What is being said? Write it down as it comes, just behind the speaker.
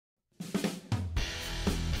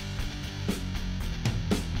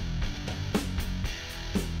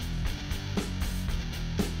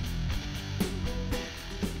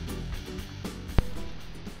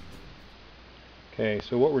Okay,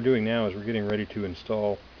 so what we're doing now is we're getting ready to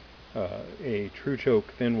install a true choke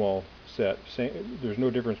thin wall set. There's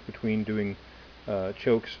no difference between doing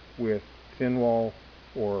chokes with thin wall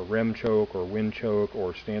or rem choke or wind choke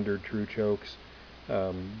or standard true chokes.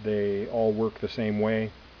 They all work the same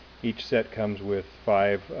way. Each set comes with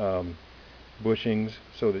 5 bushings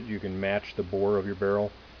so that you can match the bore of your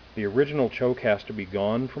barrel. The original choke has to be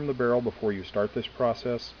gone from the barrel before you start this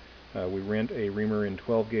process. We rent a reamer in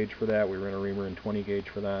 12 gauge for that. We rent a reamer in 20 gauge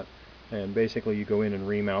for that. And basically you go in and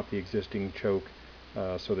ream out the existing choke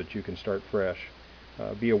so that you can start fresh.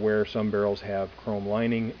 Be aware some barrels have chrome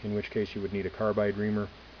lining, in which case you would need a carbide reamer.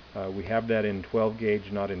 We have that in 12 gauge,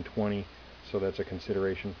 not in 20, so that's a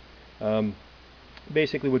consideration.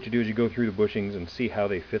 Basically what you do is you go through the bushings and see how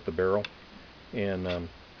they fit the barrel. And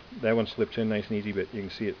that one slips in nice and easy, but you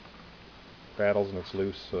can see it rattles and it's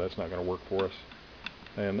loose, so that's not going to work for us.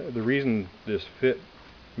 And the reason this fit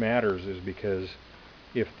matters is because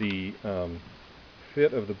if the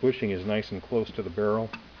fit of the bushing is nice and close to the barrel,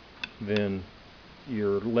 then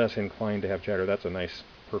you're less inclined to have chatter. That's a nice,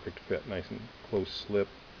 perfect fit, nice and close slip,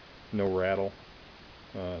 no rattle.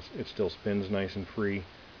 It still spins nice and free,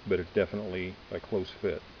 but it's definitely a close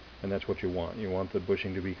fit, and that's what you want. You want the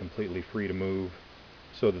bushing to be completely free to move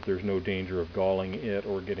so that there's no danger of galling it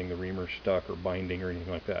or getting the reamer stuck or binding or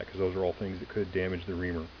anything like that, because those are all things that could damage the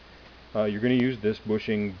reamer. You're going to use this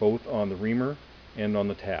bushing both on the reamer and on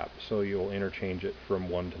the tap, so you'll interchange it from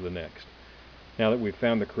one to the next. Now that we've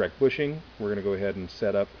found the correct bushing, we're going to go ahead and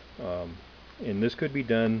set up, and this could be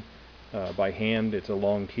done by hand. It's a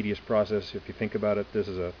long, tedious process. If you think about it, this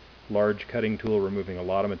is a large cutting tool removing a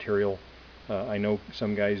lot of material. I know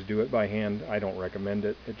some guys do it by hand. I don't recommend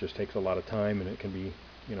it. It just takes a lot of time, and it can be,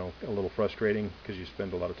 you know, a little frustrating because you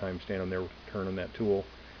spend a lot of time standing there turning that tool.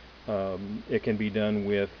 It can be done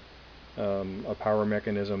with a power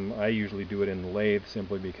mechanism. I usually do it in the lathe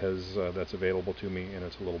simply because that's available to me and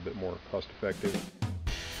it's a little bit more cost effective.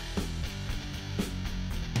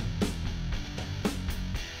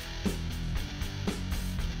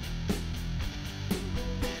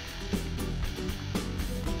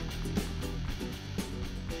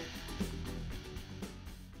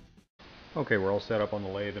 Okay, we're all set up on the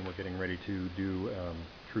lathe and we're getting ready to do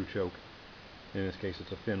true choke. In this case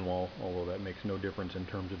it's a thin wall, although that makes no difference in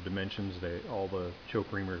terms of dimensions. All the choke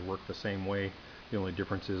reamers work the same way. The only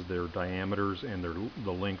difference is their diameters and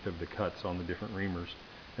the length of the cuts on the different reamers.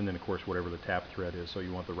 And then of course whatever the tap thread is, so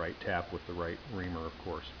you want the right tap with the right reamer, of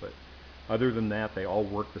course. But other than that, they all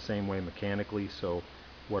work the same way mechanically, so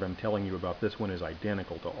what I'm telling you about this one is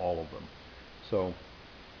identical to all of them. So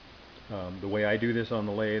the way I do this on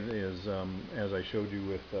the lathe is, as I showed you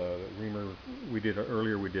with the reamer we did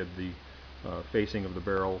earlier, we did the facing of the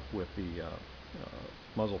barrel with the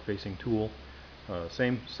muzzle facing tool.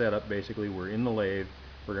 Same setup basically. We're in the lathe.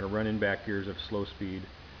 We're going to run in back gears of slow speed.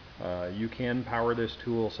 You can power this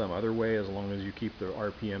tool some other way as long as you keep the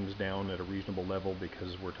RPMs down at a reasonable level,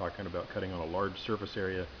 because we're talking about cutting on a large surface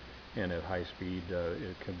area, and at high speed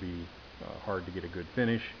it can be hard to get a good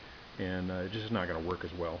finish, and it's just not going to work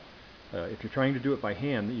as well. If you're trying to do it by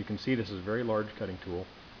hand, you can see this is a very large cutting tool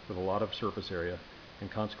with a lot of surface area,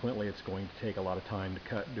 and consequently it's going to take a lot of time to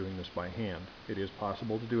cut doing this by hand. It is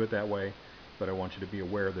possible to do it that way, but I want you to be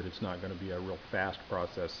aware that it's not going to be a real fast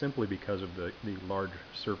process simply because of the large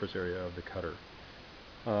surface area of the cutter.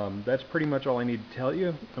 That's pretty much all I need to tell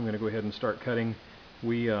you. I'm going to go ahead and start cutting.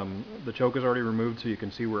 The choke is already removed, so you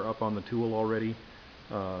can see we're up on the tool already,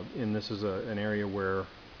 and this is an area where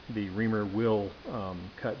the reamer will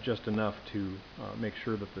cut just enough to make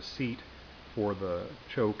sure that the seat for the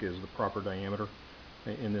choke is the proper diameter.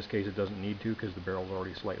 In this case it doesn't need to, because the barrel is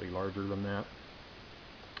already slightly larger than that.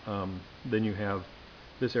 Then you have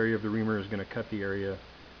this area of the reamer is going to cut the area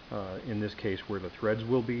in this case where the threads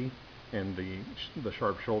will be, and the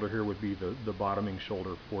sharp shoulder here would be the bottoming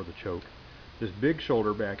shoulder for the choke. This big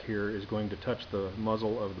shoulder back here is going to touch the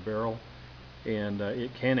muzzle of the barrel, and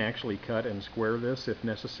it can actually cut and square this if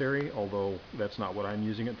necessary, although that's not what I'm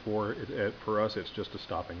using it for. For us it's just a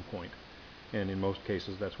stopping point, and in most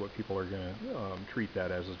cases that's what people are going to treat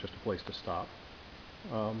that as, is just a place to stop.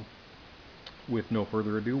 With no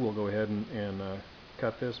further ado, we'll go ahead and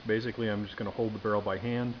cut this. Basically I'm just going to hold the barrel by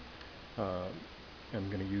hand. I'm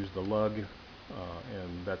going to use the lug,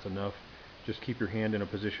 and that's enough. Just keep your hand in a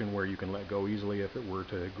position where you can let go easily. If it were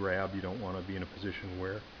to grab, you don't want to be in a position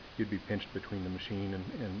where you'd be pinched between the machine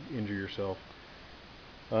and injure yourself.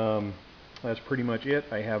 That's pretty much it.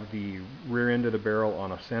 I have the rear end of the barrel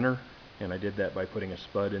on a center, and I did that by putting a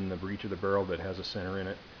spud in the breech of the barrel that has a center in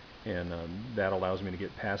it, and that allows me to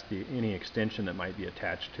get past any extension that might be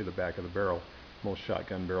attached to the back of the barrel. Most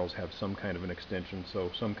shotgun barrels have some kind of an extension, so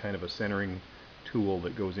some kind of a centering tool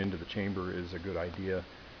that goes into the chamber is a good idea.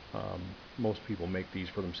 Most people make these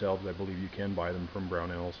for themselves. I believe you can buy them from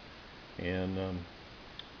Brownells. And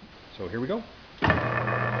so here we go. Be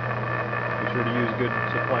sure to use good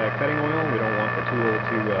supply of cutting oil. We don't want the tool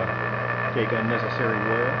to take unnecessary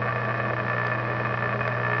wear.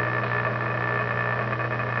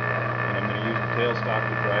 And I'm going to use the tailstock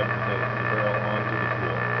to drive the barrel onto the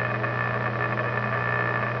tool.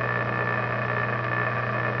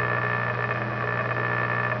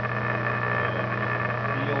 And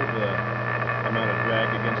feel the amount of drag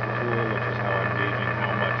against the tool, which is how I'm gauging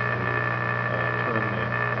how much to turn the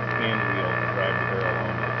hand wheel to drive the barrel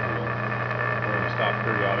onto the tool. We're going to stop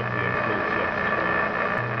periodically and clear chips.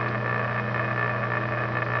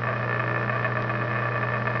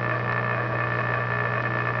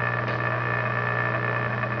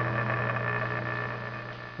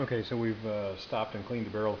 Okay, so we've stopped and cleaned the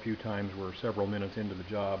barrel a few times. We're several minutes into the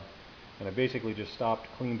job, and I basically just stopped,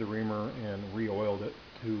 cleaned the reamer, and re-oiled it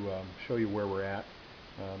to show you where we're at.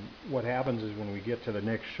 What happens is when we get to the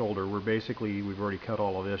next shoulder, we've already cut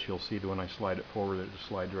all of this. You'll see that when I slide it forward, it just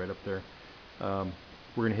slides right up there. We're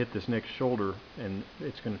going to hit this next shoulder, and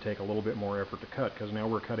it's going to take a little bit more effort to cut, because now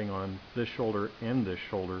we're cutting on this shoulder, and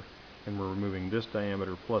we're removing this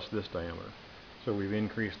diameter plus this diameter. So we've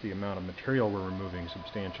increased the amount of material we're removing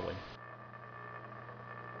substantially.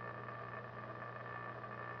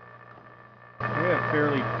 We have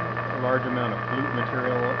fairly large amount of flute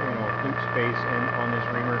material, flute space on this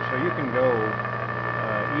reamer, so you can go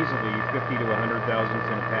easily 50 to 100 thousandths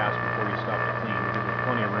in a pass before you stop to clean, because there's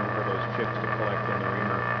plenty of room for those chips to collect in the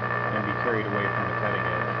reamer and be carried away from the cutting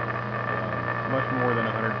edge. Much more than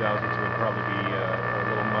 100 thousandths would probably be a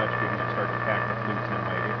little much, because you start to pack the flutes and it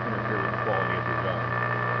might interfere with the quality of your job.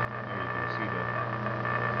 Now you can see the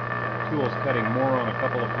tool's cutting more on a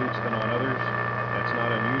couple of flutes than on others. That's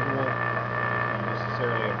not unusual. It's not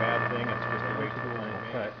necessarily a bad thing. It's just the way tools are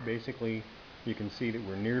cut. Basically, you can see that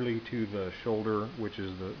we're nearly to the shoulder,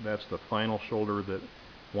 that's the final shoulder. That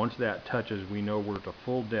once that touches, we know we're to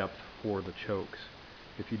full depth for the chokes.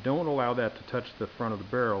 If you don't allow that to touch the front of the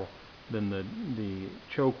barrel, then the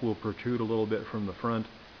choke will protrude a little bit from the front.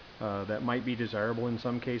 That might be desirable in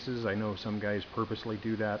some cases. I know some guys purposely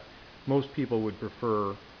do that. Most people would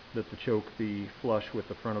prefer that the choke be flush with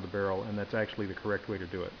the front of the barrel, and that's actually the correct way to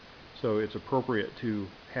do it. So it's appropriate to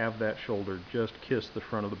have that shoulder just kiss the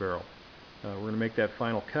front of the barrel. We're going to make that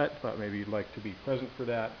final cut. Thought maybe you'd like to be present for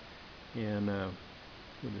that. And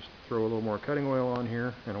we'll just throw a little more cutting oil on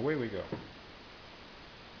here, and away we go.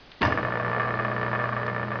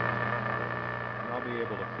 Be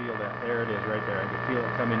able to feel that. There it is right there. I can feel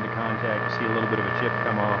it come into contact. See a little bit of a chip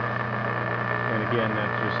come off. And again,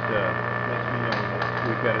 that just lets me know that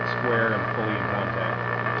we've got it square and fully in contact.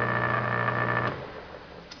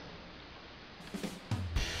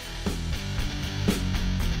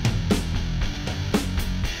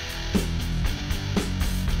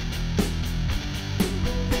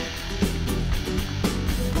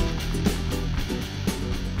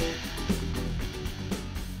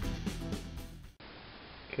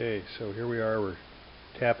 Okay, so here we are, we're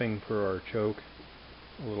tapping for our choke.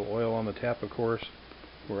 A little oil on the tap, of course.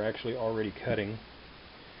 We're actually already cutting.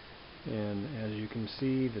 And as you can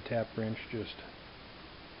see, the tap wrench just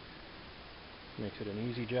makes it an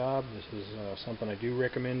easy job. This is something I do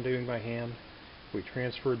recommend doing by hand. We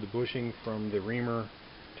transferred the bushing from the reamer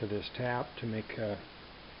to this tap to make a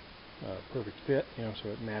perfect fit, so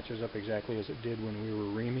it matches up exactly as it did when we were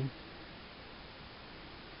reaming.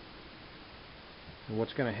 And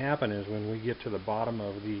what's going to happen is when we get to the bottom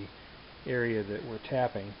of the area that we're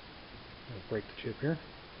tapping, I'll break the chip here.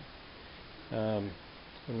 When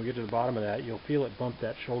we get to the bottom of that, you'll feel it bump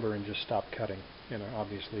that shoulder and just stop cutting. And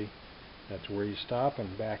obviously, that's where you stop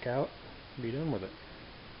and back out and be done with it.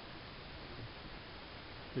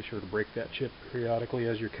 Be sure to break that chip periodically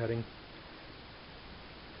as you're cutting.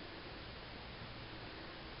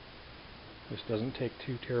 This doesn't take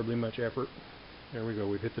too terribly much effort. There we go,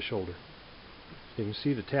 we've hit the shoulder. You can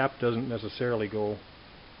see the tap doesn't necessarily go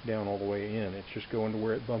down all the way in. It's just going to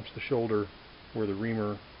where it bumps the shoulder, where the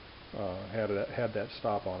reamer had that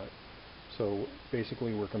stop on it. So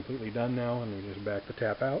basically we're completely done now, and we just back the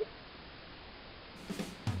tap out.